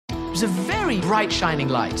was a very bright, shining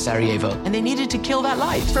light, Sarajevo, and they needed to kill that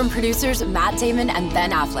light. From producers Matt Damon and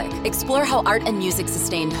Ben Affleck, explore how art and music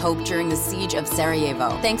sustained hope during the siege of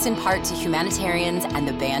Sarajevo, thanks in part to humanitarians and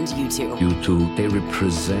the band U2. U2, they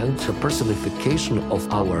represent a personification of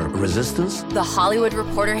our resistance. The Hollywood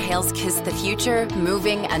Reporter hails Kiss the Future,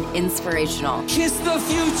 moving and inspirational. Kiss the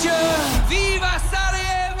future! Viva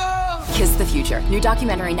Sarajevo! Kiss the Future. New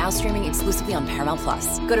documentary now streaming exclusively on Paramount+.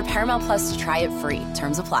 Go to Paramount+ to try it free.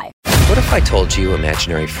 Terms apply. What if I told you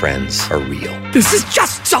imaginary friends are real? This is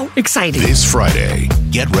just so exciting. This Friday,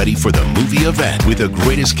 get ready for the movie event with the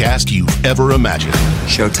greatest cast you've ever imagined.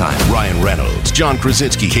 Showtime. Ryan Reynolds, John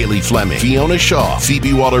Krasinski, Kaylee Fleming, Fiona Shaw,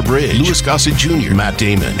 Phoebe Waller-Bridge, Louis Gossett Jr., Matt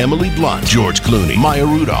Damon, Emily Blunt, George Clooney, Maya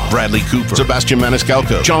Rudolph, Bradley Cooper, Sebastian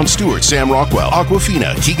Maniscalco, Jon Stewart, Sam Rockwell,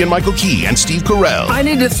 Awkwafina, Keegan-Michael Key, and Steve Carell. I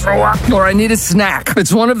need to throw up or I need a snack.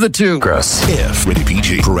 It's one of the two. Gross. If. Rated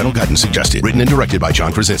PG. Parental guidance suggested. Written and directed by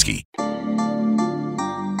John Krasinski.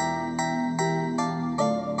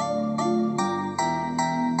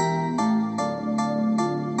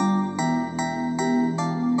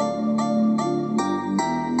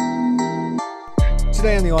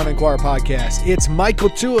 Today on the Illini Inquirer podcast, it's Michael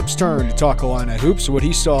Tulip's turn to talk Illini hoops, what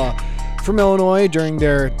he saw from Illinois during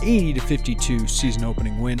their 80-52 season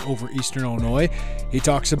opening win over Eastern Illinois. He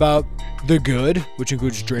talks about the good, which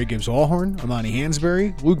includes Dre Gibbs-Allhorn, Amani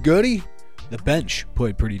Hansberry, Luke Goody. The bench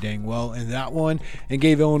played pretty dang well in that one and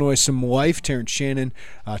gave Illinois some life. Terrence Shannon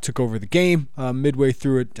took over the game midway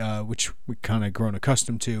through it, which we kind of grown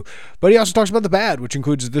accustomed to. But he also talks about the bad, which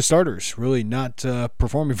includes the starters really not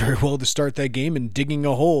performing very well to start that game and digging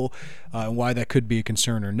a hole, and why that could be a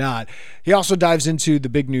concern or not. He also dives into the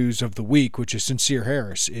big news of the week, which is Sencire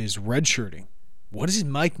Harris is redshirting. What does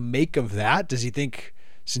Mike make of that? Does he think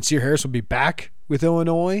Sencire Harris will be back with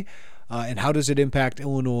Illinois? And how does it impact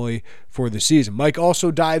Illinois for the season? Mike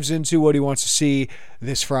also dives into what he wants to see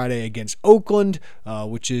this Friday against Oakland,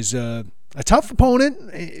 which is a tough opponent,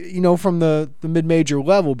 from the mid-major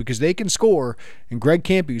level because they can score. And Greg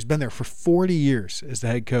Kampe, who's been there for 40 years as the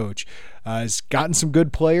head coach, has gotten some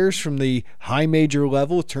good players from the high major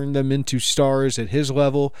level, turned them into stars at his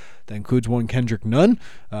level. That includes one Kendrick Nunn,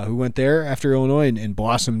 who went there after Illinois and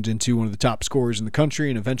blossomed into one of the top scorers in the country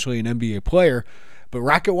and eventually an NBA player. But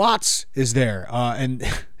Rocket Watts is there. And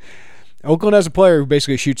Oakland has a player who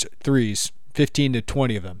basically shoots threes, 15 to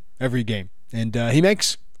 20 of them every game. And he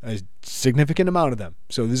makes a significant amount of them.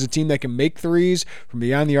 So this is a team that can make threes from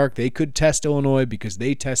beyond the arc. They could test Illinois because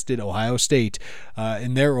they tested Ohio State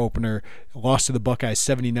in their opener, lost to the Buckeyes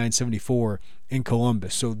 79-74 in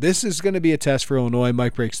Columbus. So this is going to be a test for Illinois.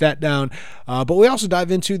 Mike breaks that down. But we also dive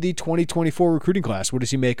into the 2024 recruiting class. What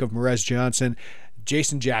does he make of Merez Johnson,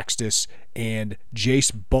 Jason Jaxtis, and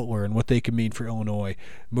Jace Butler, and what they can mean for Illinois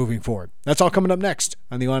moving forward? That's all coming up next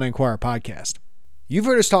on the Illini Inquirer podcast. You've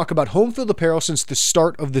heard us talk about home field apparel since the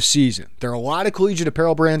start of the season. There are a lot of collegiate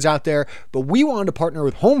apparel brands out there, but we wanted to partner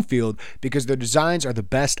with Home Field because their designs are the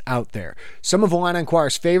best out there. Some of Illini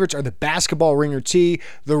Inquirer's favorites are the basketball ringer tee,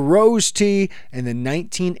 the rose tee, and the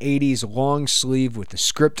 1980s long sleeve with the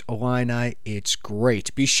script Illini. It's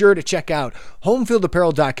great. Be sure to check out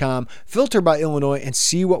homefieldapparel.com, filter by Illinois, and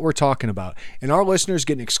see what we're talking about. And our listeners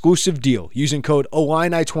get an exclusive deal using code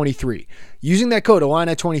Illini23. Using that code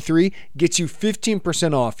Illini23 gets you 15%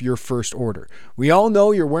 off your first order. We all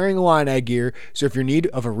know you're wearing Illini gear, so if you're in need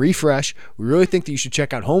of a refresh, we really think that you should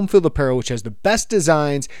check out Home Field Apparel, which has the best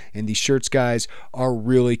designs, and these shirts, guys, are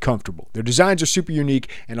really comfortable. Their designs are super unique,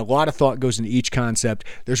 and a lot of thought goes into each concept.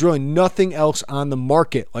 There's really nothing else on the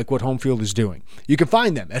market like what Home Field is doing. You can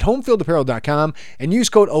find them at homefieldapparel.com and use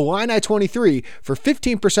code Illini23 for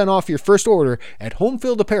 15% off your first order at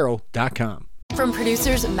homefieldapparel.com. From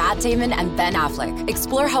producers Matt Damon and Ben Affleck,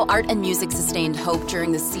 explore how art and music sustained hope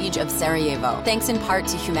during the siege of Sarajevo, thanks in part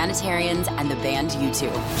to humanitarians and the band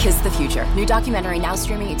U2. Kiss the Future. New documentary now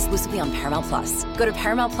streaming exclusively on Paramount+. Go to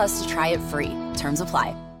Paramount+ to try it free. Terms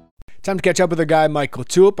apply. Time to catch up with our guy, Michael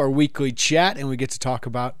LaTulip, our weekly chat, and we get to talk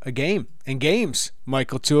about a game and games.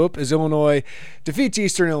 Michael LaTulip, as Illinois defeats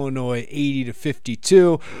Eastern Illinois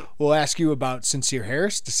 80-52. We'll ask you about Sencire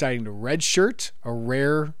Harris deciding to redshirt, a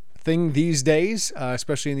rare thing these days,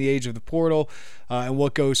 especially in the age of the portal, and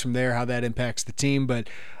what goes from there, how that impacts the team. But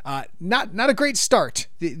not a great start.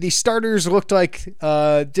 The starters looked like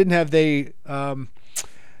they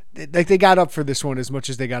got up for this one as much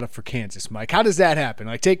as they got up for Kansas. Mike, how does that happen?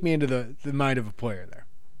 Like, take me into the mind of a player there.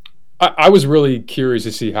 I was really curious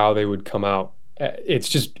to see how they would come out.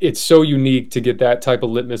 It's so unique to get that type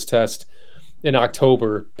of litmus test in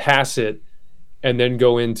October, pass it, and then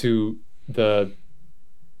go into the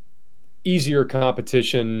easier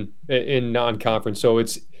competition in non-conference. So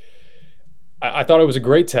I thought it was a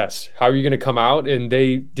great test. How are you going to come out? And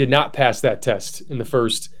they did not pass that test in the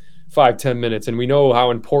first 5-10 minutes. And we know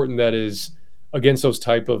how important that is against those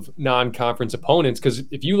type of non-conference opponents, because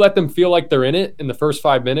if you let them feel like they're in it in the first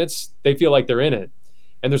 5 minutes, they feel like they're in it.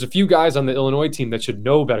 And there's a few guys on the Illinois team that should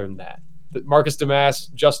know better than that. Marcus Damas,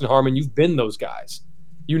 Justin Harmon, you've been those guys.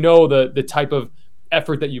 You know the type of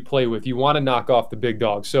effort that you play with. You want to knock off the big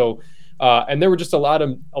dog. So, and there were just a lot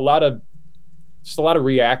of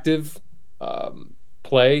reactive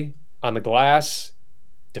play on the glass,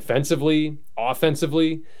 defensively,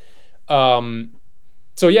 offensively.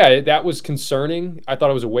 So yeah, that was concerning. I thought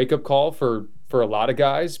it was a wake-up call for a lot of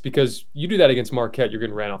guys, because you do that against Marquette, you're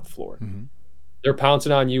getting ran off the floor. Mm-hmm. They're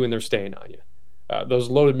pouncing on you and they're staying on you. Those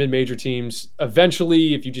loaded mid-major teams,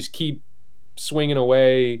 eventually, if you just keep swinging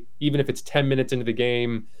away, even if it's 10 minutes into the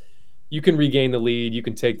game, you can regain the lead, you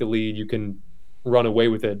can take the lead, you can run away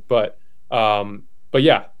with it. But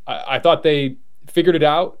yeah, I thought they figured it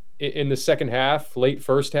out in the second half, late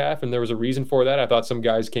first half, and there was a reason for that. I thought some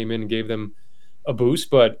guys came in and gave them a boost,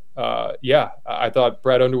 but yeah, I thought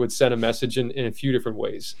Brad Underwood sent a message in a few different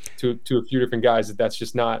ways to a few different guys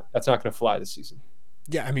that's not going to fly this season.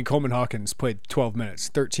 Yeah, I mean, Coleman Hawkins played 12 minutes,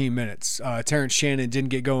 13 minutes. Terrence Shannon didn't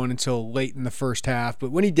get going until late in the first half,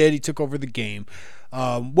 but when he did, he took over the game.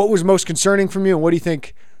 What was most concerning from you, and what do you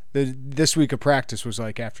think this week of practice was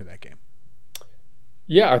like after that game?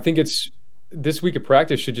 Yeah, I think this week of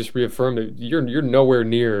practice should just reaffirm that you're nowhere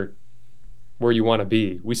near where you want to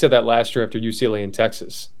be. We said that last year after UCLA and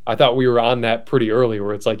Texas. I thought we were on that pretty early,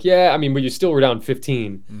 where it's like, yeah, I mean, but you still were down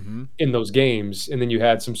 15 in those games, and then you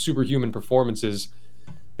had some superhuman performances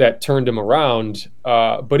that turned him around.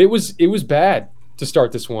 But it was bad to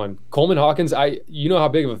start this one. Coleman Hawkins, you know how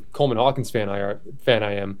big of a Coleman Hawkins fan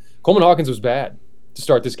I am. Coleman Hawkins was bad to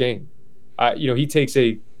start this game. He takes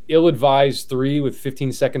a ill-advised three with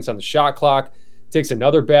 15 seconds on the shot clock, takes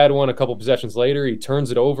another bad one a couple possessions later. He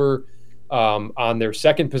turns it over on their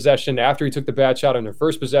second possession after he took the bad shot on their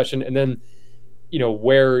first possession. And then,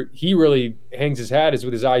 where he really hangs his hat is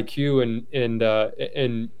with his IQ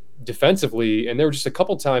and defensively. And there were just a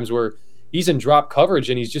couple times where he's in drop coverage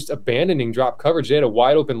and he's just abandoning drop coverage. They had a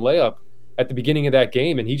wide open layup at the beginning of that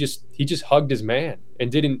game, and he just hugged his man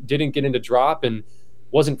and didn't get into drop and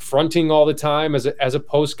wasn't fronting all the time as a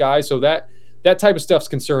post guy. So that type of stuff's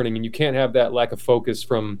concerning, and you can't have that lack of focus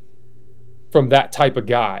from that type of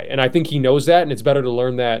guy. And I think he knows that, and it's better to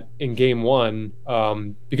learn that in game one.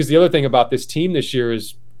 Because the other thing about this team this year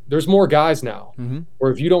is there's more guys now,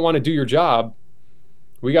 where if you don't want to do your job,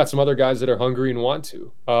 we got some other guys that are hungry and want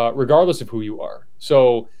to, regardless of who you are.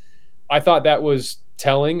 So I thought that was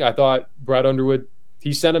telling. I thought Brad Underwood,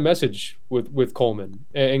 he sent a message with Coleman,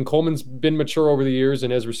 and Coleman's been mature over the years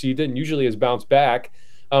and has received it and usually has bounced back.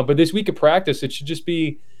 But this week of practice, it should just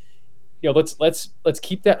be, let's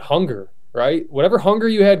keep that hunger, right? Whatever hunger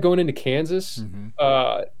you had going into Kansas,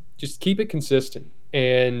 just keep it consistent.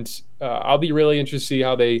 And I'll be really interested to see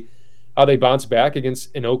how they bounce back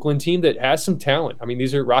against an Oakland team that has some talent. I mean,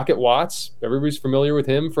 these are Rocket Watts. Everybody's familiar with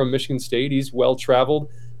him from Michigan State. He's well-traveled,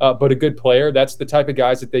 but a good player. That's the type of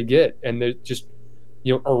guys that they get. And they're just,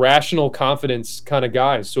 irrational confidence kind of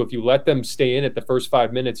guys. So if you let them stay in at the first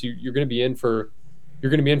 5 minutes, you're going to be in for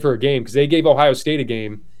a game, because they gave Ohio State a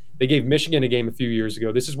game. They gave Michigan a game a few years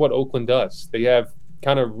ago. This is what Oakland does. They have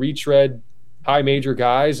kind of retread high major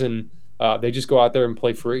guys, and they just go out there and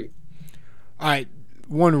play free. All right.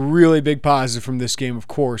 One really big positive from this game, of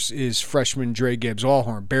course, is freshman Dre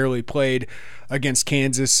Gibbs-Allhorn. Barely played against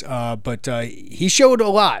Kansas, but he showed a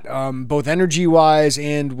lot, both energy-wise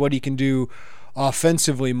and what he can do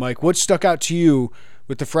offensively. Mike, what stuck out to you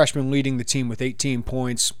with the freshman leading the team with 18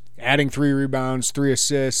 points, adding 3 rebounds, 3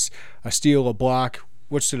 assists, a steal, a block?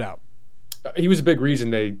 What stood out? He was a big reason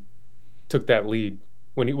they took that lead.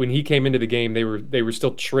 When he came into the game, they were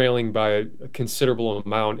still trailing by a considerable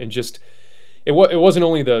amount, and just it wasn't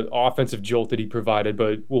only the offensive jolt that he provided,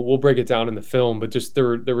 but we'll break it down in the film. But just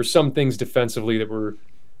there were some things defensively that were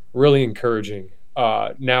really encouraging.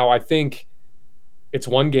 Now I think it's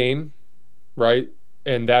one game, right?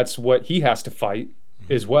 And that's what he has to fight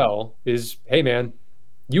as well. Is, hey man,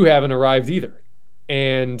 you haven't arrived either.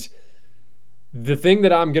 And the thing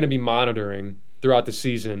that I'm going to be monitoring throughout the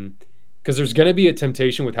season, because there's going to be a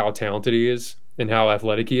temptation with how talented he is and how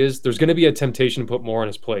athletic he is, there's going to be a temptation to put more on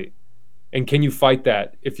his plate. And can you fight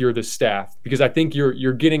that if you're the staff? Because I think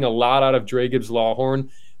you're getting a lot out of Dre Gibbs-Allhorn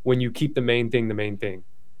when you keep the main thing the main thing.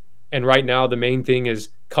 And right now the main thing is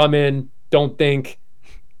come in, don't think,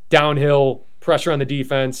 downhill, pressure on the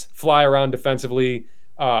defense, fly around defensively.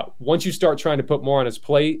 Once you start trying to put more on his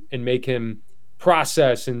plate and make him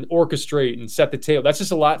process and orchestrate and set the table. That's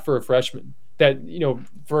just a lot for a freshman that,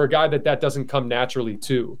 for a guy that doesn't come naturally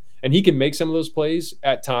to. And he can make some of those plays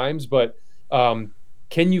at times, but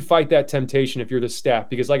can you fight that temptation if you're the staff?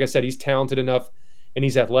 Because like I said, he's talented enough and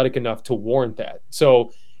he's athletic enough to warrant that.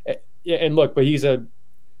 So, and look, but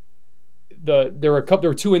there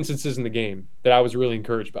were two instances in the game that I was really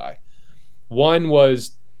encouraged by. One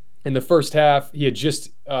was in the first half, he had just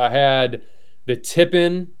had the tip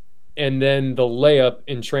in and then the layup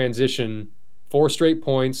in transition, 4 straight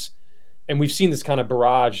points. And we've seen this kind of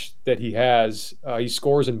barrage that he has. He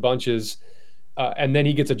scores in bunches. And then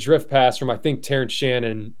he gets a drift pass from, I think, Terrence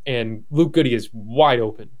Shannon, and Luke Goody is wide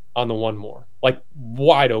open on the one more, like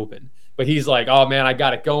wide open. But he's like, oh, man, I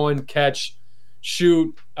got it going, catch,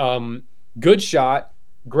 shoot. Good shot.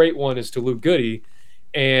 Great one is to Luke Goody.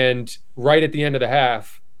 And right at the end of the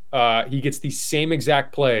half, he gets the same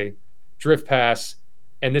exact play, drift pass,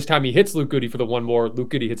 and this time he hits Luke Goody for the one more. Luke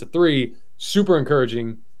Goody hits a 3. Super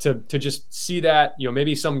encouraging to just see that.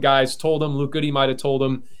 Maybe some guys told him, Luke Goody might have told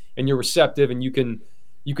him, and you're receptive and you can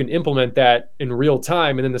implement that in real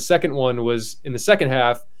time. And then the second one was in the second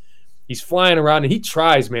half. He's flying around and he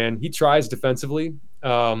tries, man. He tries defensively.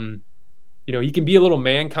 He can be a little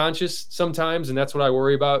man conscious sometimes, and that's what I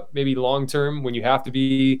worry about maybe long term when you have to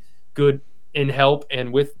be good in help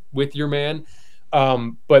and with your man.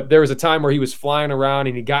 But there was a time where he was flying around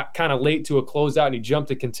and he got kind of late to a closeout and he jumped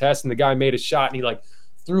to contest and the guy made a shot and he like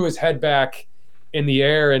threw his head back in the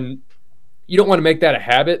air. And you don't want to make that a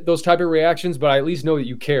habit, those type of reactions, but I at least know that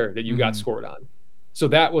you care that you got scored on. So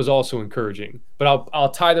that was also encouraging. But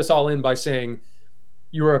I'll tie this all in by saying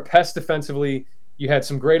you were a pest defensively. You had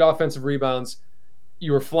some great offensive rebounds.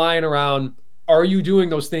 You were flying around. Are you doing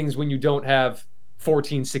those things when you don't have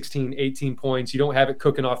 14, 16, 18 points? You don't have it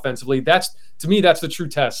cooking offensively. To me, that's the true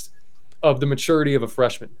test of the maturity of a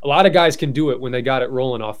freshman. A lot of guys can do it when they got it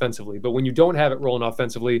rolling offensively. But when you don't have it rolling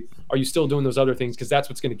offensively, are you still doing those other things? Because that's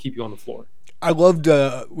what's going to keep you on the floor. I loved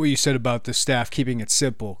what you said about the staff keeping it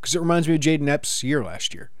simple, because it reminds me of Jaden Epps' year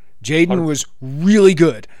last year. Jaden was really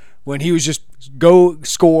good when he was just go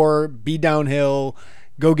score, be downhill,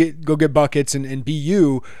 go get buckets, and be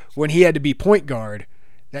you. When he had to be point guard,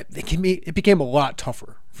 it became a lot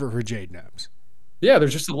tougher for Jaden Epps. Yeah,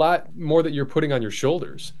 there's just a lot more that you're putting on your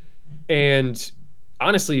shoulders, and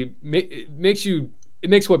honestly, it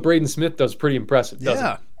makes what Braden Smith does pretty impressive. Doesn't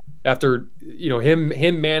it? After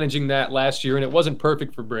him managing that last year, and it wasn't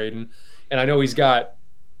perfect for Braden, and I know he's got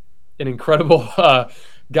an incredible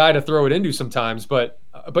guy to throw it into sometimes, but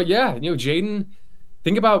yeah, Jaden,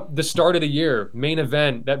 think about the start of the year, main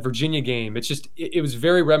event, that Virginia game. It was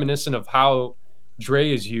very reminiscent of how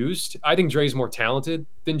Dre is used. I think Dre's more talented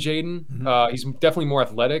than Jaden. Mm-hmm. He's definitely more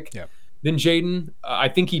athletic than Jaden. I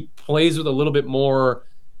think he plays with a little bit more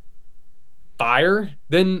fire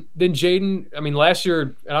than Jaden. I mean, last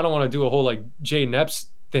year, and I don't want to do a whole like Jaden Epps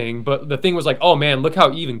thing, but the thing was like, oh man, look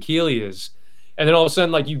how even keel he is. And then all of a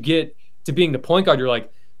sudden, like, you get to being the point guard, you're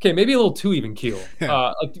like, okay, maybe a little too even keel.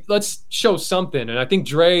 Let's show something. And I think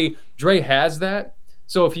Dre has that.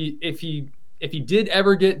 So if he did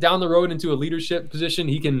ever get down the road into a leadership position,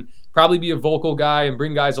 he can probably be a vocal guy and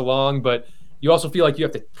bring guys along. But you also feel like you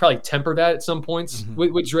have to probably temper that at some points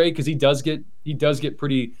with Dre, because he does get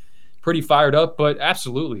pretty fired up. But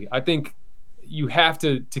absolutely, I think you have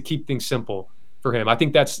to keep things simple for him. I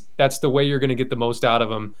think that's the way you're going to get the most out of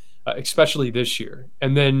him, especially this year.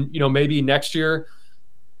 And then maybe next year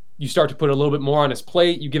you start to put a little bit more on his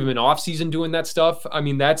plate. You give him an off season doing that stuff. I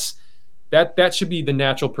mean, that should be the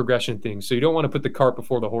natural progression thing. So you don't want to put the cart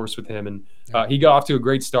before the horse with him. And he got off to a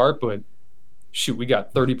great start, but shoot, we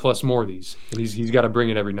got 30 plus more of these, and he's got to bring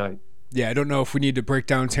it every night. Yeah, I don't know if we need to break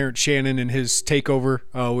down Terrence Shannon and his takeover,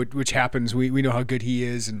 which happens. We know how good he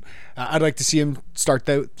is, and I'd like to see him start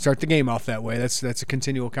the game off that way. That's a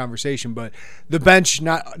continual conversation. But the bench,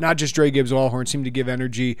 not just Dre Gibbs-Allhorn, seemed to give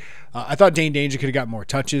energy. I thought Dane Danger could have got more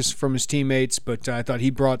touches from his teammates, but I thought he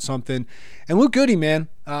brought something. And Luke Goody, man,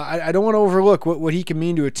 I don't want to overlook what he can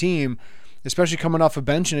mean to a team, especially coming off a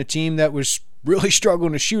bench and a team that was really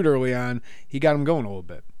struggling to shoot early on. He got him going a little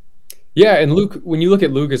bit. Yeah, and Luke, when you look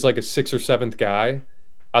at Luke as like a 6th or 7th guy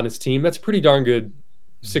on this team, that's a pretty darn good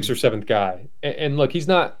 6th or 7th guy. And look, he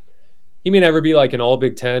may never be like an all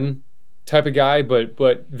Big Ten type of guy,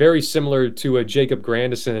 but very similar to a Jacob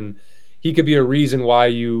Grandison, he could be a reason why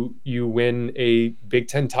you win a Big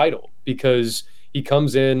Ten title, because he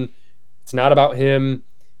comes in, it's not about him.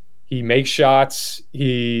 He makes shots.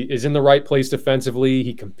 He is in the right place defensively.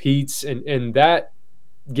 He competes, and that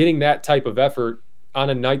getting that type of effort on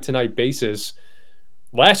a night-to-night basis,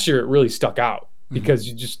 last year it really stuck out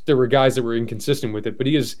because there were guys that were inconsistent with it. But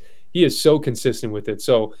he he is so consistent with it.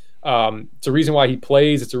 So it's a reason why he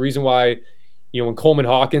plays. It's a reason why, when Coleman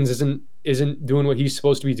Hawkins isn't doing what he's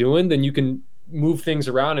supposed to be doing, then you can move things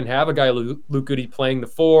around and have a guy Luke Goody playing the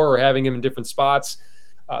 4 or having him in different spots.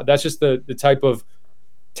 That's just the type of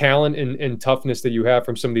talent and toughness that you have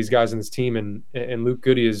from some of these guys in this team, and Luke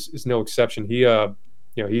Goody is no exception.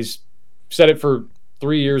 He's said it for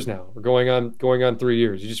 3 years now. We're going on 3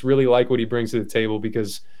 years. You just really like what he brings to the table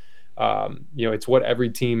because it's what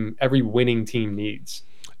every winning team needs.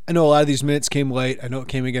 I know a lot of these minutes came late. I know it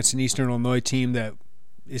came against an Eastern Illinois team that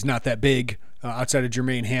is not that big outside of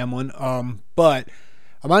Jermaine Hamlin. But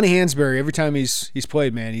Amani Hansberry, every time he's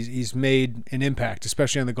played, man, he's made an impact,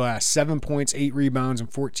 especially on the glass. 7 points, 8 rebounds in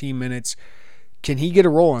 14 minutes. Can he get a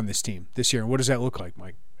role on this team this year? What does that look like,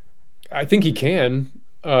 Mike? I think he can.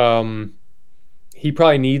 He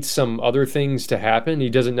probably needs some other things to happen. He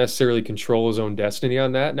doesn't necessarily control his own destiny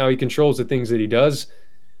on that. Now he controls the things that he does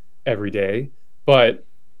every day, but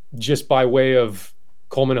just by way of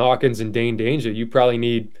Coleman Hawkins and Dane Danger, you probably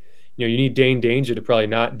need, you need Dane Danger to probably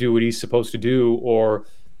not do what he's supposed to do. Or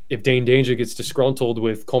if Dane Danger gets disgruntled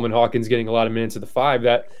with Coleman Hawkins getting a lot of minutes at the 5,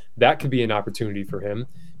 that could be an opportunity for him.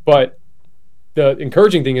 But the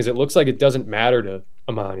encouraging thing is it looks like it doesn't matter to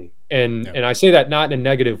Amani. And I say that not in a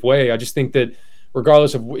negative way. I just think that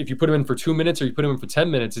regardless of if you put him in for 2 minutes or you put him in for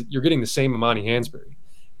 10 minutes, you're getting the same Amani Hansberry.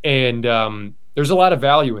 And there's a lot of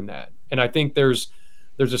value in that. And I think there's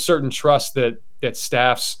a certain trust that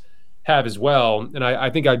staffs have as well. And I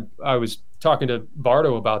think I was talking to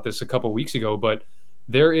Bardo about this a couple of weeks ago, but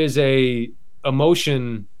there is a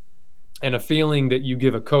emotion and a feeling that you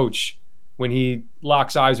give a coach when he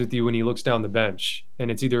locks eyes with you when he looks down the bench.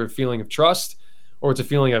 And it's either a feeling of trust or it's a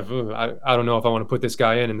feeling of, I don't know if I want to put this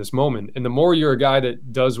guy in this moment. And the more you're a guy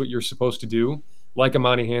that does what you're supposed to do, like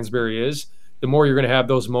Amani Hansberry is, the more you're going to have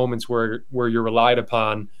those moments where you're relied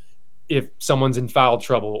upon if someone's in foul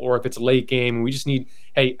trouble or if it's a late game and we just need,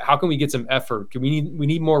 hey, how can we get some effort? We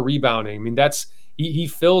need more rebounding. I mean, he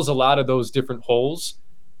fills a lot of those different holes.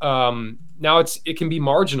 Now it can be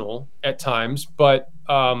marginal at times, but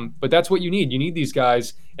that's what you need. You need these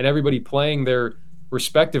guys and everybody playing their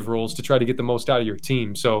respective roles to try to get the most out of your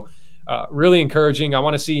team. So really encouraging. I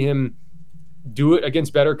want to see him do it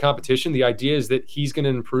against better competition. The idea is that he's going to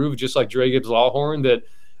improve just like Dre Gibbs Lawhorn, that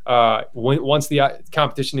once the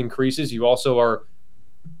competition increases, you also are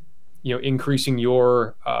increasing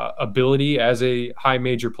your ability as a high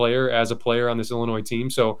major player, as a player on this Illinois team.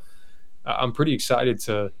 So I'm pretty excited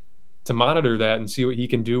to monitor that and see what he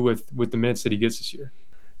can do with the minutes that he gets this year.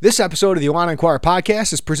 This episode of the Illini Inquirer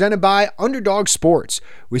podcast is presented by Underdog Sports.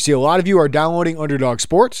 We see a lot of you are downloading Underdog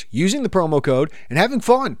Sports, using the promo code, and having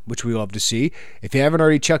fun, which we love to see. If you haven't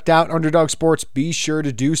already checked out Underdog Sports, be sure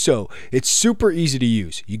to do so. It's super easy to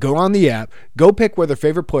use. You go on the app, go pick whether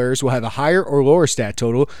favorite players will have a higher or lower stat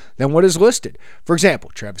total than what is listed. For example,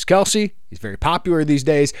 Travis Kelce, he's very popular these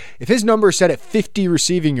days. If his number is set at 50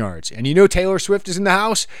 receiving yards and you know Taylor Swift is in the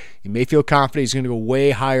house, you may feel confident he's going to go way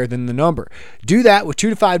higher than the number. Do that with 2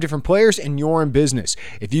 to 5 different players and you're in business.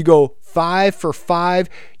 If you go 5 for 5,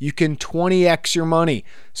 you can 20x your money.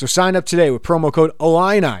 So sign up today with promo code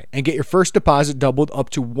Illini and get your first deposit doubled up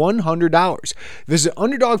to $100. Visit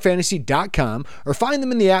UnderdogFantasy.com or find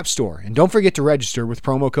them in the App Store. And don't forget to register with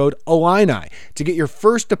promo code Illini to get your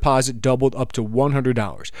first deposit doubled up to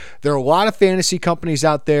 $100. There are a lot of fantasy companies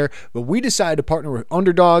out there, but we decided to partner with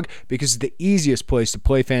Underdog because it's the easiest place to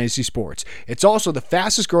play fantasy sports. It's also the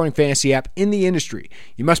fastest growing fantasy app in the industry.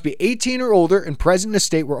 You must be 18 or older and present in a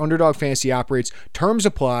state where Underdog Fantasy operates. Terms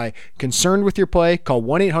apply. Concerned with your play? Call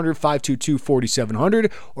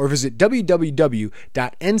 1-800-522-4700 or visit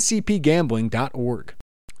www.ncpgambling.org.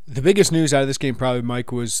 The biggest news out of this game probably,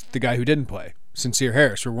 Mike, was the guy who didn't play, Sencire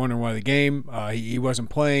Harris. We're wondering why the game. He wasn't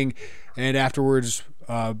playing, and afterwards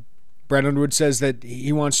Brad Underwood says that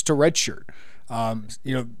he wants to redshirt.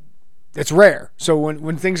 It's rare. So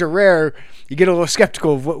when things are rare, you get a little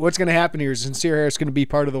skeptical of what's going to happen here. Is Sencire Harris going to be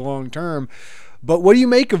part of the long term? But what do you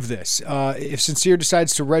make of this? If Sencire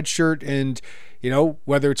decides to redshirt and,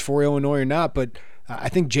 whether it's for Illinois or not, but I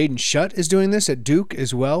think Jaden Shutt is doing this at Duke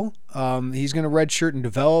as well. He's going to redshirt and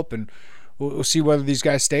develop, and we'll see whether these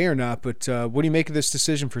guys stay or not. But what do you make of this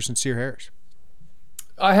decision for Sencire Harris?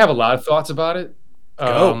 I have a lot of thoughts about it.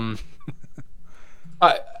 I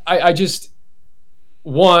just,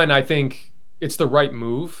 I think it's the right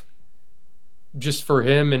move just for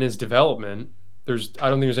him and his development. I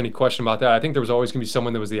don't think there's any question about that. I think there was always going to be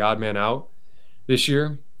someone that was the odd man out this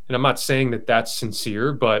year. And I'm not saying that that's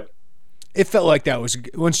sincere, but it felt like that was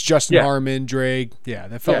once Justin Harmon, Drake. Yeah,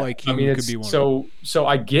 that felt like he could be one. So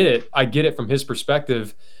I get it. I get it from his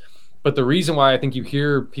perspective. But the reason why I think you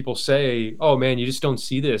hear people say, "Oh man, you just don't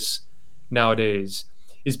see this nowadays,"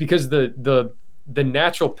 is because the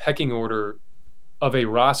natural pecking order of a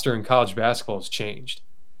roster in college basketball has changed.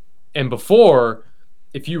 And before,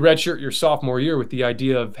 if you redshirt your sophomore year with the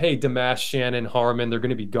idea of, hey, Damas, Shannon, Harmon, they're going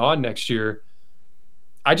to be gone next year,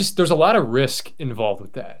 there's a lot of risk involved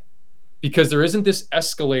with that, because there isn't this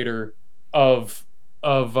escalator of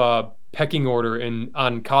pecking order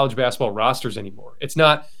on college basketball rosters anymore. It's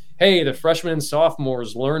not, hey, the freshmen and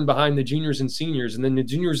sophomores learn behind the juniors and seniors, and then the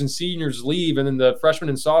juniors and seniors leave, and then the freshmen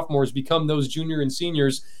and sophomores become those junior and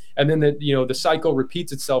seniors, and then the cycle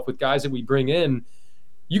repeats itself with guys that we bring in.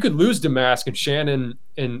 You could lose Damask and Shannon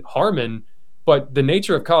and Harmon, but the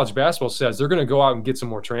nature of college basketball says they're going to go out and get some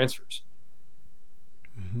more transfers.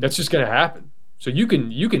 Mm-hmm. That's just going to happen. So you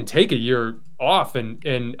can take a year off,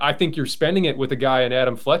 and I think you're spending it with a guy in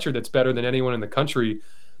Adam Fletcher that's better than anyone in the country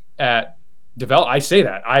at develop. I say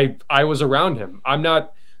that. I was around him. I'm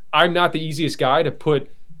not the easiest guy to put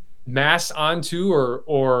mass onto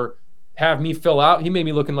or have me fill out. He made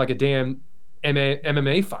me looking like a damn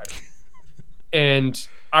MMA fighter. And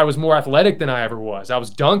I was more athletic than I ever was. I was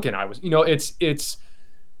dunking. I was, it's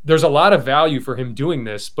there's a lot of value for him doing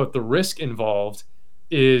this, but the risk involved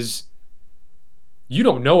is you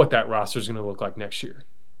don't know what that roster is going to look like next year.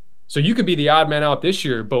 So you could be the odd man out this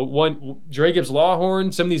year, but when Dre Gibbs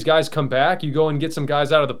Lawhorn, some of these guys come back, you go and get some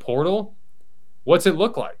guys out of the portal. What's it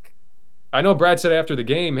look like? I know Brad said after the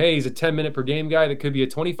game, hey, he's a 10-minute per game guy. That could be a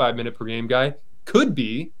 25-minute per game guy. Could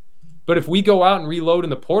be. But if we go out and reload in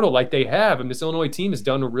the portal like they have, and this Illinois team has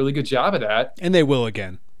done a really good job of that. And they will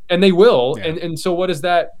again. And they will. Yeah. And so what does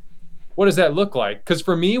that look like? Because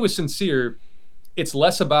for me with Sencire, it's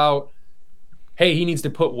less about, hey, he needs to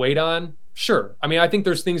put weight on. Sure. I mean, I think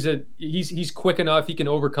there's things that he's quick enough. He can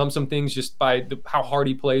overcome some things just by how hard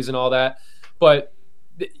he plays and all that. But,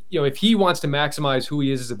 if he wants to maximize who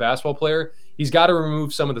he is as a basketball player, he's got to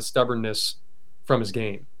remove some of the stubbornness from his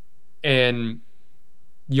game. And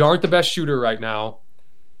you aren't the best shooter right now,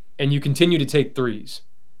 and you continue to take threes.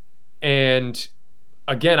 And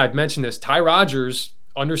again, I've mentioned this, Ty Rodgers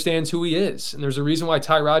understands who he is. And there's a reason why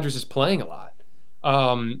Ty Rodgers is playing a lot.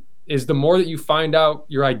 Is the more that you find out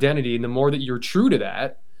your identity and the more that you're true to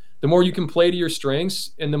that, the more you can play to your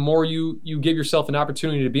strengths and the more you give yourself an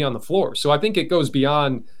opportunity to be on the floor. So I think it goes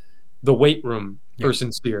beyond the weight room for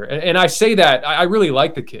Sencire. And I say that I really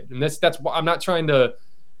like the kid. And that's why I'm not trying to,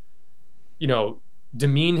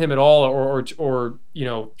 demean him at all or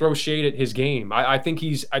throw shade at his game. I think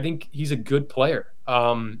he's a good player.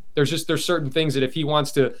 There's certain things that if he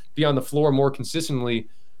wants to be on the floor more consistently,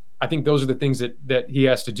 I think those are the things that he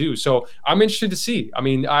has to do. So I'm interested to see. I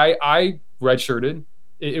mean, I redshirted.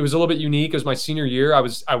 It was a little bit unique. It was my senior year.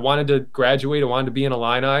 I wanted to graduate. I wanted to be an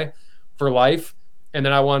Illini for life. And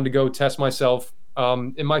then I wanted to go test myself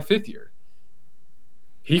in my fifth year.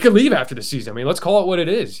 He could leave after the season. I mean, let's call it what it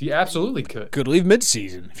is. He absolutely could. Could leave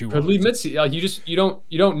mid-season if you want. Could leave mid-season. You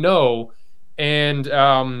don't know. And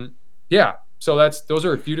so those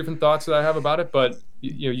are a few different thoughts that I have about it, but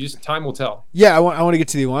just time will tell. Yeah, I want to get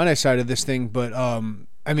to the Illini side of this thing, but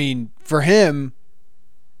I mean, for him,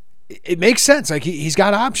 it makes sense. Like he's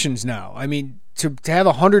got options now. I mean, to have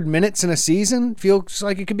 100 minutes in a season feels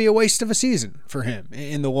like it could be a waste of a season for him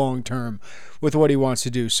in the long term with what he wants to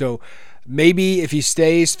do. So maybe if he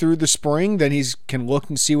stays through the spring, then he can look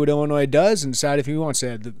and see what Illinois does and decide if he wants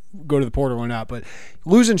to go to the portal or not. But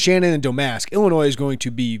losing Shannon and Domask, Illinois is going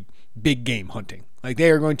to be big game hunting. Like they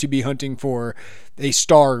are going to be hunting for a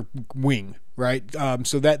star wing, right?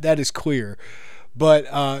 So that is clear.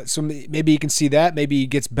 But so maybe he can see that. Maybe he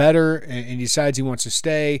gets better and he decides he wants to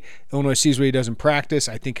stay. Illinois sees what he does in practice.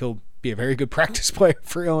 I think he'll be a very good practice player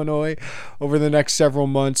for Illinois over the next several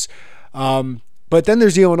months. But then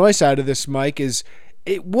there's the Illinois side of this, Mike, is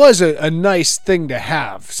it was a nice thing to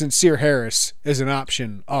have Sencire Harris as an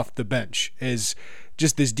option off the bench, as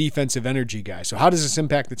just this defensive energy guy. So how does this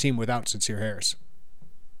impact the team without Sencire Harris?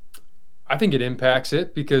 I think it impacts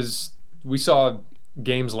it because we saw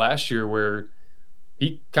games last year where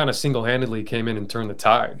he kind of single-handedly came in and turned the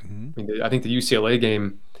tide. Mm-hmm. I mean, I think the UCLA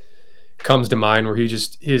game comes to mind where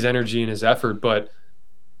his energy and his effort, but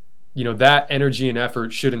that energy and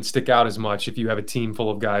effort shouldn't stick out as much if you have a team full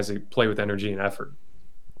of guys that play with energy and effort.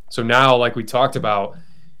 So now, like we talked about,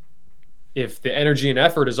 if the energy and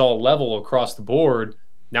effort is all level across the board,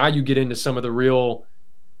 now you get into some of the real,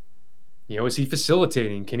 is he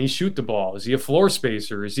facilitating? Can he shoot the ball? Is he a floor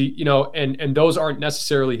spacer? Is he, and those aren't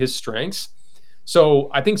necessarily his strengths. So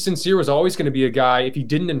I think Sencire was always going to be a guy, if he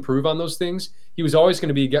didn't improve on those things, he was always going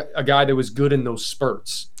to be a guy that was good in those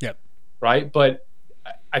spurts. Yep. Right? But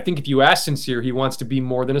I think if you ask Sencire, he wants to be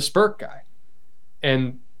more than a spurt guy.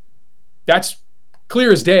 And that's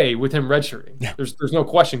clear as day with him redshirting. Yeah. There's no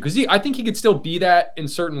question, because I think he could still be that in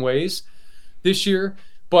certain ways this year.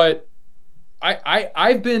 But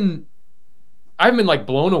I've been like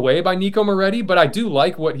blown away by Nico Moretti, but I do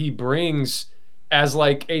like what he brings as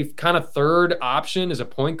like a kind of third option as a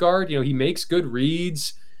point guard. You know, he makes good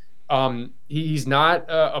reads. He's not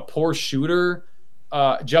a poor shooter.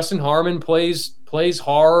 Justin Harmon plays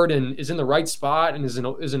hard and is in the right spot and is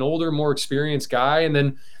an older, more experienced guy. And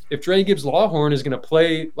then if Dre Gibbs-Lawhorn is going to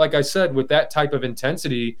play, like I said, with that type of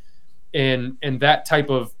intensity and that type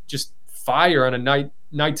of just fire on a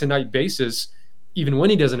night-to-night basis, even when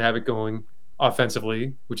he doesn't have it going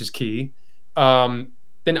offensively, which is key,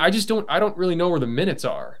 then I don't really know where the minutes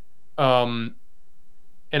are. And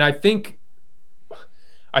I think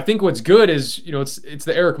what's good is, you know, it's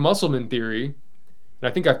the Eric Musselman theory. And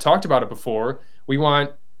I think I've talked about it before. We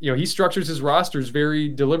want, you know, he structures his rosters very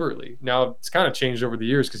deliberately. Now it's kind of changed over the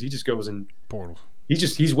years because he just goes in portal.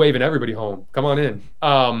 He's waving everybody home. Come on in.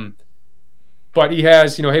 But he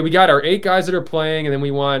has, you know, hey, we got our 8 guys that are playing, and then we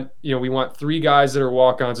want 3 guys that are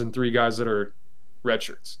walk-ons and 3 guys that are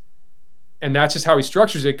redshirts. And that's just how he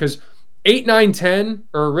structures it, because 8, 9, 10,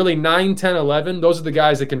 or really 9, 10, 11, those are the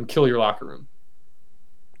guys that can kill your locker room.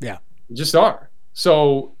 Yeah. They just are.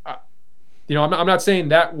 So, you know, I'm not saying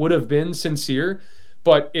that would have been Sencire,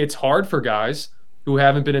 but it's hard for guys who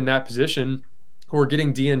haven't been in that position, who are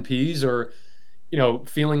getting DNPs or, you know,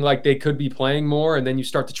 feeling like they could be playing more, and then you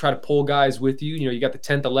start to try to pull guys with you. You know, you got the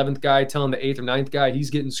 10th, 11th guy telling the 8th or 9th guy he's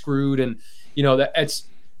getting screwed, and, you know,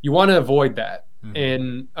 you want to avoid that.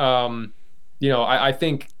 And, you know, I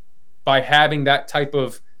think by having that type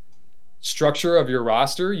of structure of your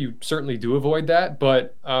roster, you certainly do avoid that.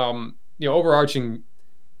 But, you know, overarching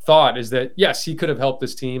thought is that, yes, he could have helped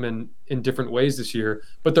this team in different ways this year,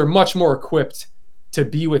 but they're much more equipped to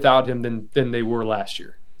be without him than they were last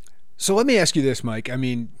year. So let me ask you this, Mike. I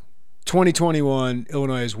mean, 2021,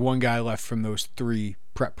 Illinois has 1 guy left from those 3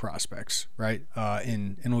 prep prospects, right,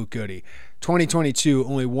 in Luke Goody. 2022,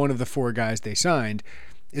 only 1 of the 4 guys they signed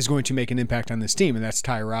is going to make an impact on this team, and that's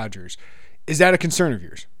Ty Rodgers. Is that a concern of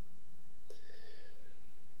yours?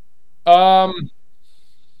 I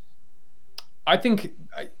think,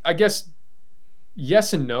 I guess,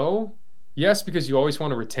 yes and no. Yes, because you always want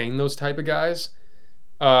to retain those type of guys.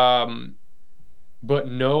 But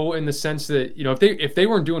no, in the sense that, you know, if they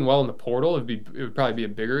weren't doing well in the portal, it would probably be a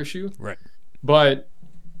bigger issue. Right. But,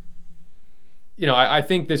 you know, I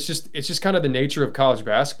think it's just kind of the nature of college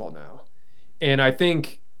basketball now. And I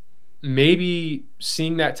think maybe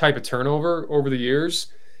seeing that type of turnover over the years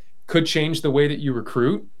could change the way that you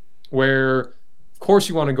recruit, where, of course,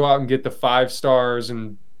 you want to go out and get the 5 stars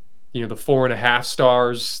and, you know, the 4.5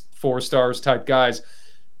 stars, 4 stars type guys.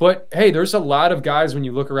 But, hey, there's a lot of guys when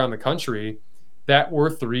you look around the country that were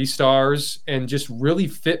 3 stars and just really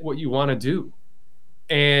fit what you want to do.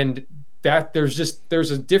 And that there's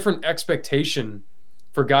a different expectation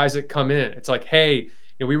for guys that come in. It's like, hey, you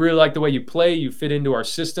know, we really like the way you play, you fit into our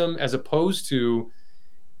system, as opposed to,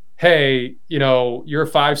 hey, you know, you're a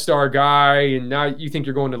 5-star guy and now you think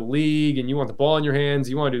you're going to the league and you want the ball in your hands,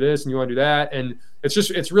 you want to do this and you want to do that. And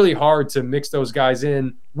it's really hard to mix those guys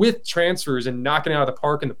in with transfers and knocking it out of the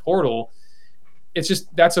park in the portal. It's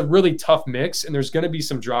just, that's a really tough mix, and there's going to be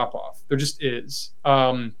some drop off. There just is.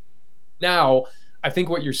 Now, I think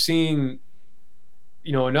what you're seeing,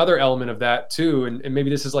 you know, another element of that too, and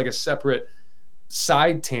maybe this is like a separate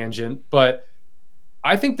side tangent, but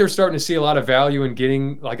I think they're starting to see a lot of value in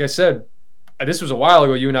getting, like I said, this was a while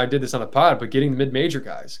ago, you and I did this on the pod, but getting the mid-major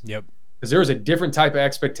guys. Yep. Because there is a different type of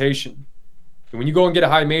expectation. And when you go and get a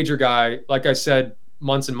high major guy, like I said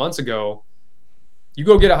months and months ago, you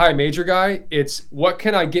go get a high major guy, it's what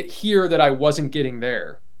can I get here that I wasn't getting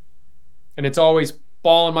there? And it's always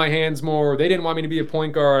ball in my hands more. They didn't want me to be a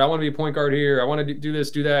point guard. I want to be a point guard here. I want to do this,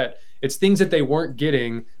 do that. It's things that they weren't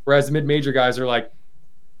getting, whereas the mid-major guys are like,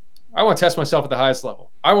 I want to test myself at the highest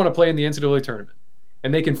level. I want to play in the NCAA tournament.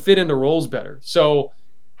 And they can fit into roles better. So,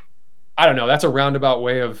 I don't know. That's a roundabout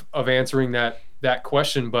way of answering that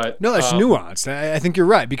question, but no, that's nuanced. I think you're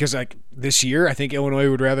right, because like this year, I think Illinois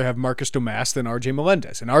would rather have Marcus Domas than RJ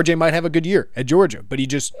Melendez, and RJ might have a good year at Georgia, but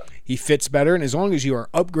he fits better. And as long as you are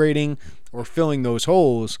upgrading or filling those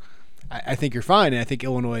holes, I think you're fine. And I think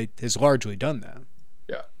Illinois has largely done that.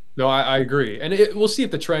 Yeah, no, I agree, and we'll see if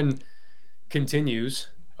the trend continues.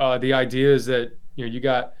 The idea is that, you know, you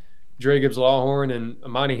got Dre Gibbs-Lawhorn and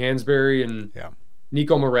Amani Hansberry and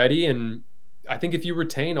Nico Moretti, and I think if you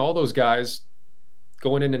retain all those guys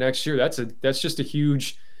going into next year, that's just a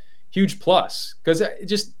huge plus, because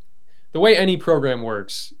the way any program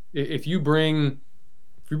works, if you bring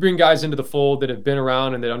guys into the fold that have been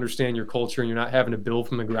around and that understand your culture, and you're not having to build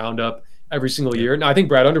from the ground up every single year. Now, I think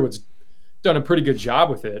Brad Underwood's done a pretty good job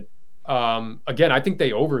with it. Again, I think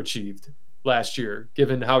they overachieved last year,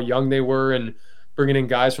 given how young they were and bringing in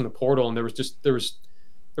guys from the portal. And there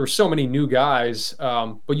were so many new guys,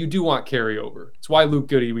 but you do want carryover. It's why Luke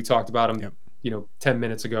Goody, we talked about him, 10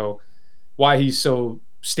 minutes ago, why he's so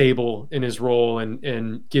stable in his role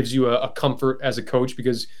and gives you a comfort as a coach,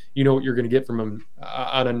 because you know what you're going to get from him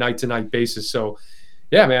on a night-to-night basis. So,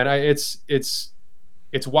 yeah, man, it's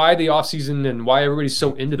why the offseason and why everybody's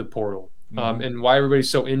so into the portal, and why everybody's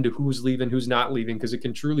so into who's leaving, who's not leaving, because it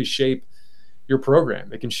can truly shape your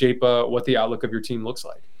program. It can shape what the outlook of your team looks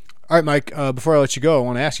like. All right, Mike, before I let you go, I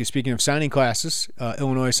want to ask you, speaking of signing classes,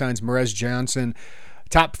 Illinois signs Merez Johnson,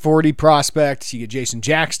 top 40 prospect. You get Jason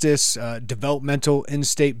Jaxtis, developmental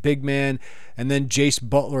in-state big man, and then Jace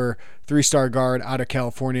Butler, 3-star guard out of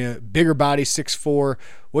California, bigger body, 6'4".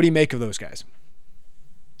 What do you make of those guys?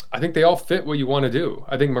 I think they all fit what you want to do.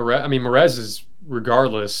 I think Merez is,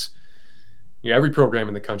 regardless, every program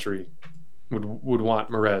in the country would want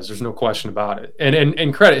Merez. There's no question about it.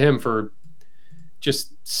 And credit him for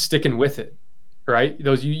just sticking with it, right?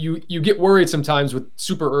 Those you get worried sometimes with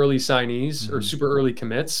super early signees or super early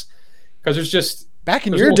commits, because there's back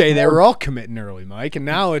in your day they were all committing early, Mike, and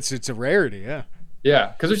now it's a rarity.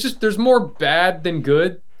 Yeah, because there's more bad than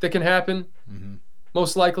good that can happen,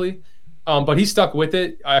 most likely. But he stuck with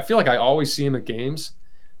it. I feel like I always see him at games,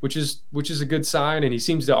 which is a good sign, and he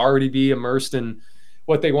seems to already be immersed in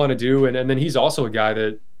what they want to do. And then he's also a guy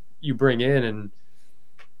that you bring in, and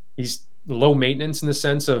he's low maintenance in the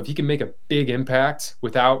sense of he can make a big impact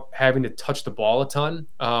without having to touch the ball a ton.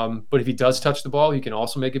 But if he does touch the ball, he can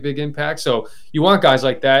also make a big impact. So you want guys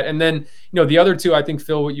like that. And then, the other two, I think,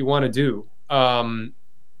 fill what you want to do.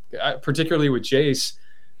 Particularly with Jace,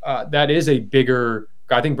 that is a bigger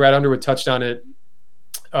guy. I think Brad Underwood touched on it,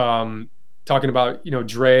 talking about,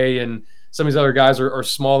 Dre and some of these other guys are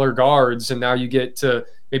smaller guards. And now you get to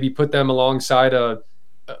maybe put them alongside a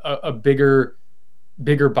bigger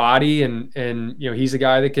body, and he's a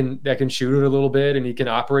guy that can shoot it a little bit, and he can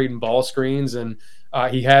operate in ball screens, and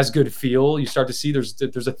he has good feel. You start to see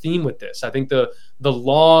there's a theme with this. I think the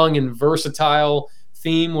long and versatile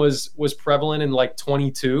theme was prevalent in like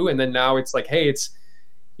 22, and then now it's like, hey,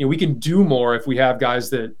 we can do more if we have guys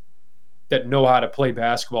that know how to play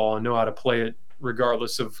basketball and know how to play it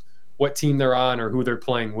regardless of what team they're on or who they're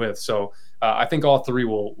playing with. So I think all three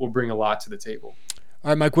will bring a lot to the table. All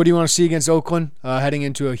right, Mike, what do you want to see against Oakland heading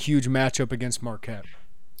into a huge matchup against Marquette?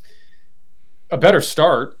 A better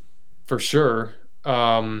start, for sure.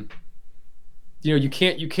 You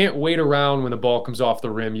can't wait around when the ball comes off the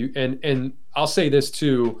rim. And I'll say this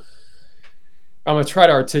too. I'm going to try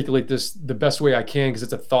to articulate this the best way I can, because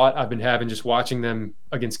it's a thought I've been having just watching them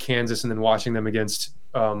against Kansas and then watching them against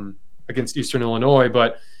Eastern Illinois.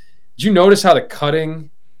 But did you notice how the cutting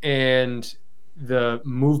and the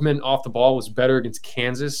movement off the ball was better against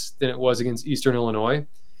Kansas than it was against Eastern Illinois?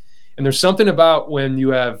 And there's something about when you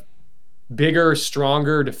have bigger,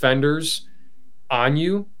 stronger defenders on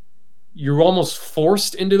you, you're almost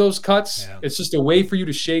forced into those cuts. Yeah. It's just a way for you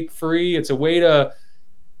to shake free. It's a way to,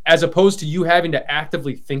 as opposed to you having to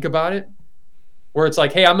actively think about it, where it's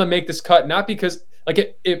like, hey, I'm going to make this cut, not because,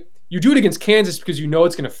 like, if you do it against Kansas because you know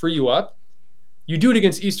it's going to free you up. You do it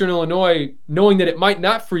against Eastern Illinois knowing that it might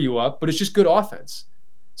not free you up, but it's just good offense.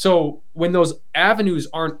 So when those avenues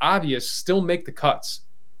aren't obvious, still make the cuts.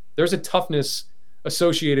 There's a toughness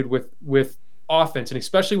associated with offense, and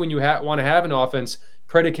especially when you want to have an offense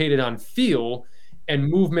predicated on feel and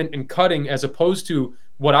movement and cutting, as opposed to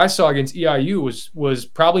what I saw against EIU was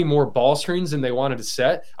probably more ball screens than they wanted to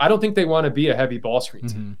set. I don't think they want to be a heavy ball screen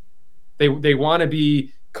team. They want to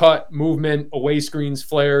be cut, movement, away screens,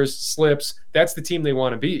 flares, slips. That's the team they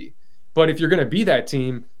want to be. But if you're going to be that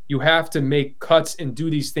team, you have to make cuts and do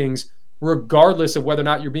these things regardless of whether or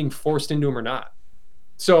not you're being forced into them or not.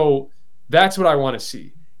 So that's what I want to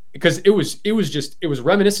see, because it was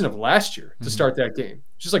reminiscent of last year to start that game.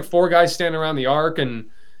 Just like four guys standing around the arc and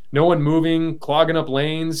no one moving, clogging up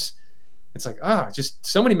lanes. It's like, just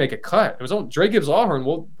somebody make a cut. It was Dre Gibbs Allhorn.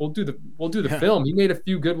 We'll do the film. He made a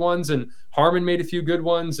few good ones, and Harmon made a few good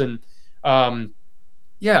ones, and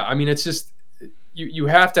it's just you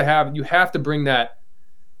have to bring that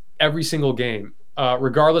every single game,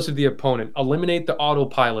 regardless of the opponent. Eliminate the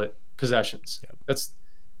autopilot possessions. Yep.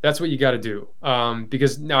 That's what you got to do,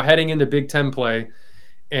 because now heading into Big Ten play,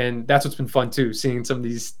 and that's what's been fun too, seeing some of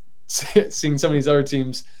these other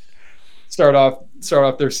teams start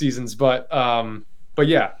off their seasons. But But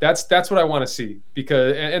yeah, that's what I want to see,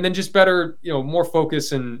 because and then just better, more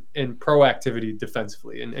focus and proactivity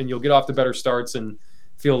defensively, and you'll get off to better starts and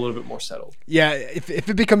feel a little bit more settled. Yeah, if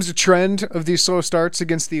it becomes a trend of these slow starts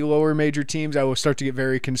against the lower major teams, I will start to get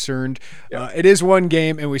very concerned. Yeah. It is one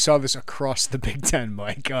game, and we saw this across the Big Ten,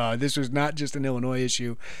 Mike. This was not just an Illinois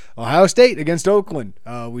issue. Ohio State against Oakland,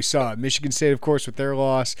 we saw it. Michigan State, of course, with their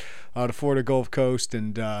loss to Florida Gulf Coast,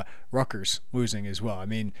 and Rutgers losing as well. I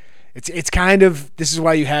mean, it's kind of, this is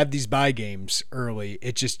why you have these bye games early.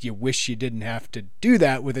 It just, you wish you didn't have to do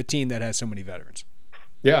that with a team that has so many veterans.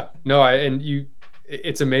 Yeah, no,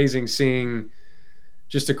 it's amazing seeing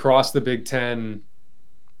just across the Big Ten.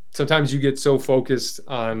 Sometimes you get so focused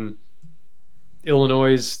on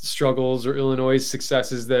Illinois' struggles or Illinois'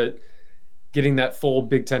 successes that getting that full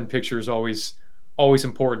Big Ten picture is always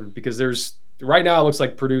important, because right now it looks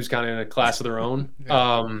like Purdue's kind of in a class of their own.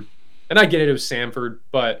 Yeah. And I get it was Samford,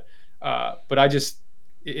 but I just,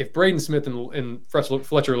 if Braden Smith and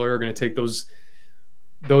Fletcher Loyer are going to take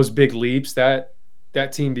those big leaps, that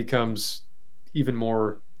team becomes even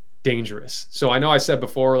more dangerous. So I know I said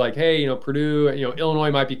before, like, hey, Purdue, Illinois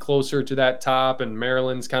might be closer to that top, and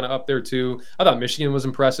Maryland's kind of up there too. I thought Michigan was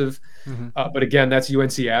impressive, but again, that's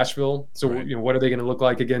UNC Asheville. So right. What are they going to look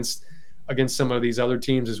like against some of these other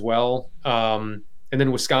teams as well? And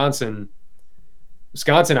then Wisconsin,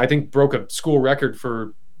 I think broke a school record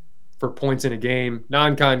for points in a game,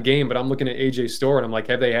 non-con game. But I'm looking at AJ Storr, and I'm like,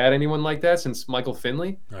 have they had anyone like that since Michael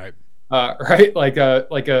Finley? Right. Right. Like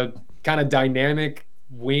a kind of dynamic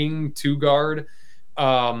wing two guard.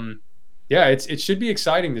 Yeah, it should be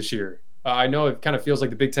exciting this year. I know it kind of feels like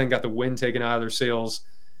the Big Ten got the wind taken out of their sails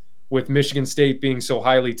with Michigan State being so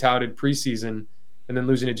highly touted preseason and then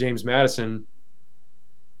losing to James Madison.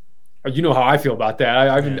 You know how I feel about that.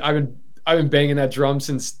 I've been banging that drum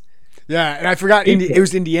since. Yeah, and I forgot it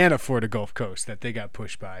was Indiana, Florida Gulf Coast that they got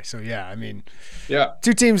pushed by. So yeah, I mean, yeah,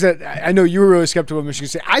 two teams that I know you were really skeptical of Michigan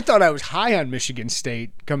State. I thought I was high on Michigan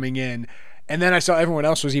State coming in, and then I saw everyone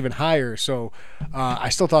else was even higher. So I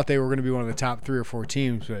still thought they were going to be one of the top 3 or 4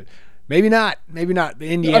 teams, but maybe not. Maybe not.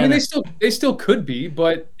 Indiana. I mean, they still could be,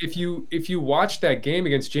 but if you watch that game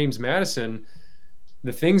against James Madison,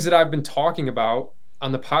 the things that I've been talking about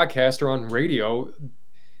on the podcast or on radio,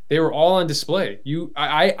 they were all on display.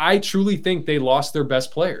 I truly think they lost their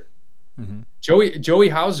best player. Mm-hmm. Joey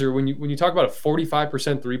Hauser, when you talk about a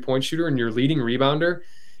 45% 3-point shooter and your leading rebounder,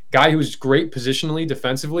 guy who's great positionally,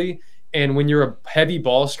 defensively, and when you're a heavy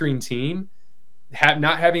ball screen team,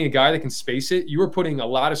 not having a guy that can space it, you are putting a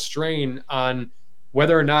lot of strain on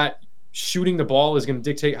whether or not shooting the ball is going to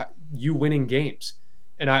dictate you winning games.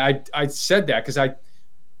 And I said that because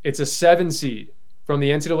it's a 7 seed. From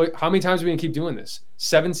the NCAA, how many times are we going to keep doing this?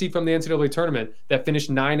 7 seed from the NCAA tournament that finished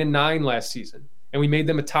 9-9 last season, and we made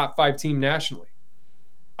them a top 5 team nationally.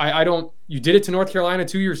 You did it to North Carolina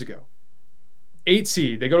 2 years ago. 8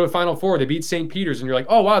 seed, they go to the Final Four, they beat St. Peter's, and you're like,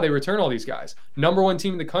 oh wow, they return all these guys. Number 1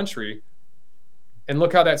 team in the country, and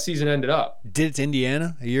look how that season ended up. Did it to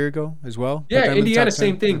Indiana a year ago as well? Yeah, Indiana,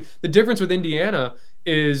 same thing. The difference with Indiana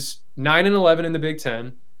is 9-11 in the Big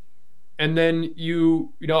Ten. And then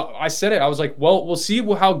I said it. I was like, well, we'll see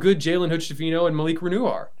how good Jalen Hood-Schifino and Malik Renew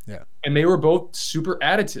are. Yeah. And they were both super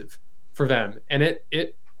additive for them. And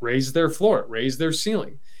it raised their floor. It raised their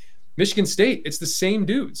ceiling. Michigan State, it's the same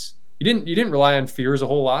dudes. You didn't rely on Fears a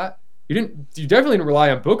whole lot. You definitely didn't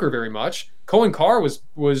rely on Booker very much. Cohen Carr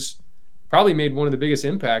was probably made one of the biggest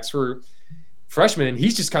impacts for freshmen. And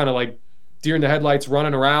he's just kind of like deer in the headlights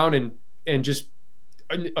running around and just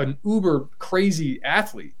an uber crazy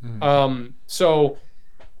athlete. Mm-hmm.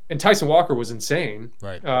 And Tyson Walker was insane.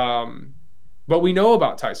 Right. But we know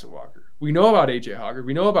about Tyson Walker. We know about AJ Hoggard.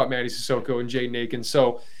 We know about Matty Sissoko and Jaden Akins.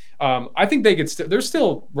 So I think they're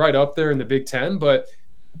still right up there in the Big Ten, but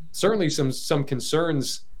certainly some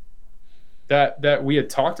concerns that we had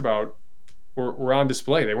talked about were on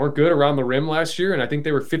display. They weren't good around the rim last year, and I think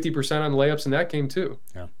they were 50% on layups in that game too.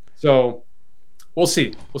 Yeah. So we'll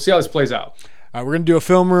see. We'll see how this plays out. We're going to do a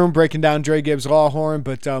film room breaking down Dre Gibbs Lawhorn,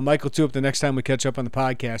 but Michael LaTulip, the next time we catch up on the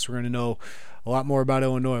podcast, we're going to know a lot more about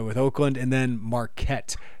Illinois with Oakland and then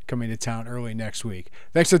Marquette coming to town early next week.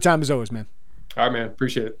 Thanks for the time as always, man. All right, man.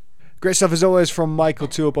 Appreciate it. Great stuff as always from Michael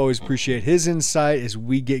LaTulip. Always appreciate his insight as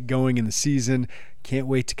we get going in the season. Can't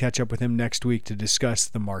wait to catch up with him next week to discuss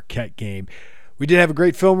the Marquette game. We did have a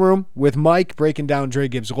great film room with Mike breaking down Dre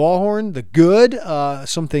Gibbs Lawhorn, the good,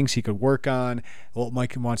 some things he could work on, what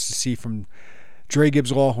Mike wants to see from Dre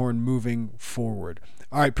Gibbs Lawhorn moving forward.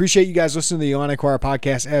 All right, appreciate you guys listening to the Illini Choir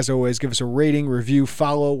podcast. As always, give us a rating, review,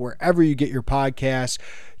 follow wherever you get your podcasts.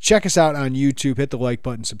 Check us out on YouTube. Hit the like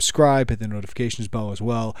button, subscribe, hit the notifications bell as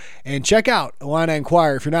well. And check out Illini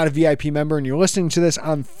Choir. If you're not a VIP member and you're listening to this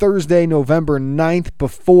on Thursday, November 9th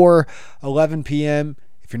before 11 p.m.,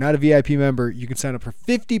 if you're not a VIP member, you can sign up for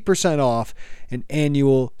 50% off an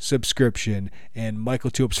annual subscription. And Michael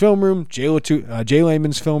LaTulip's film room, Jay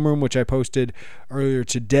Lehman's film room, which I posted earlier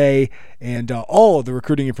today, and all of the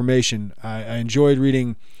recruiting information. I enjoyed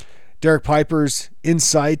reading Derek Piper's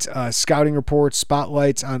insights, scouting reports,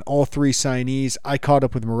 spotlights on all three signees. I caught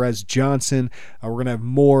up with Merez Johnson. We're going to have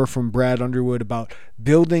more from Brad Underwood about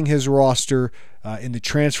building his roster in the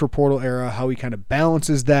transfer portal era, how he kind of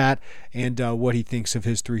balances that, and what he thinks of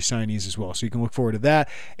his three signees as well. So you can look forward to that.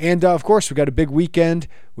 And, of course, we got a big weekend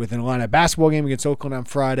with an Illini basketball game against Oakland on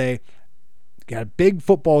Friday. Got a big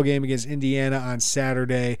football game against Indiana on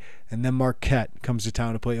Saturday. And then Marquette comes to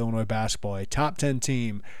town to play Illinois basketball, a top 10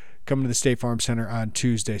 team coming to the State Farm Center on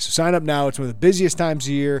Tuesday. So sign up now. It's one of the busiest times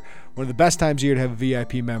of year, one of the best times of year to have a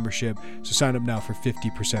VIP membership. So sign up now for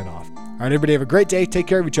 50% off. All right, everybody have a great day. Take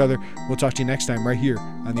care of each other. We'll talk to you next time right here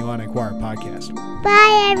on the Illini Choir podcast.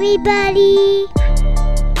 Bye, everybody.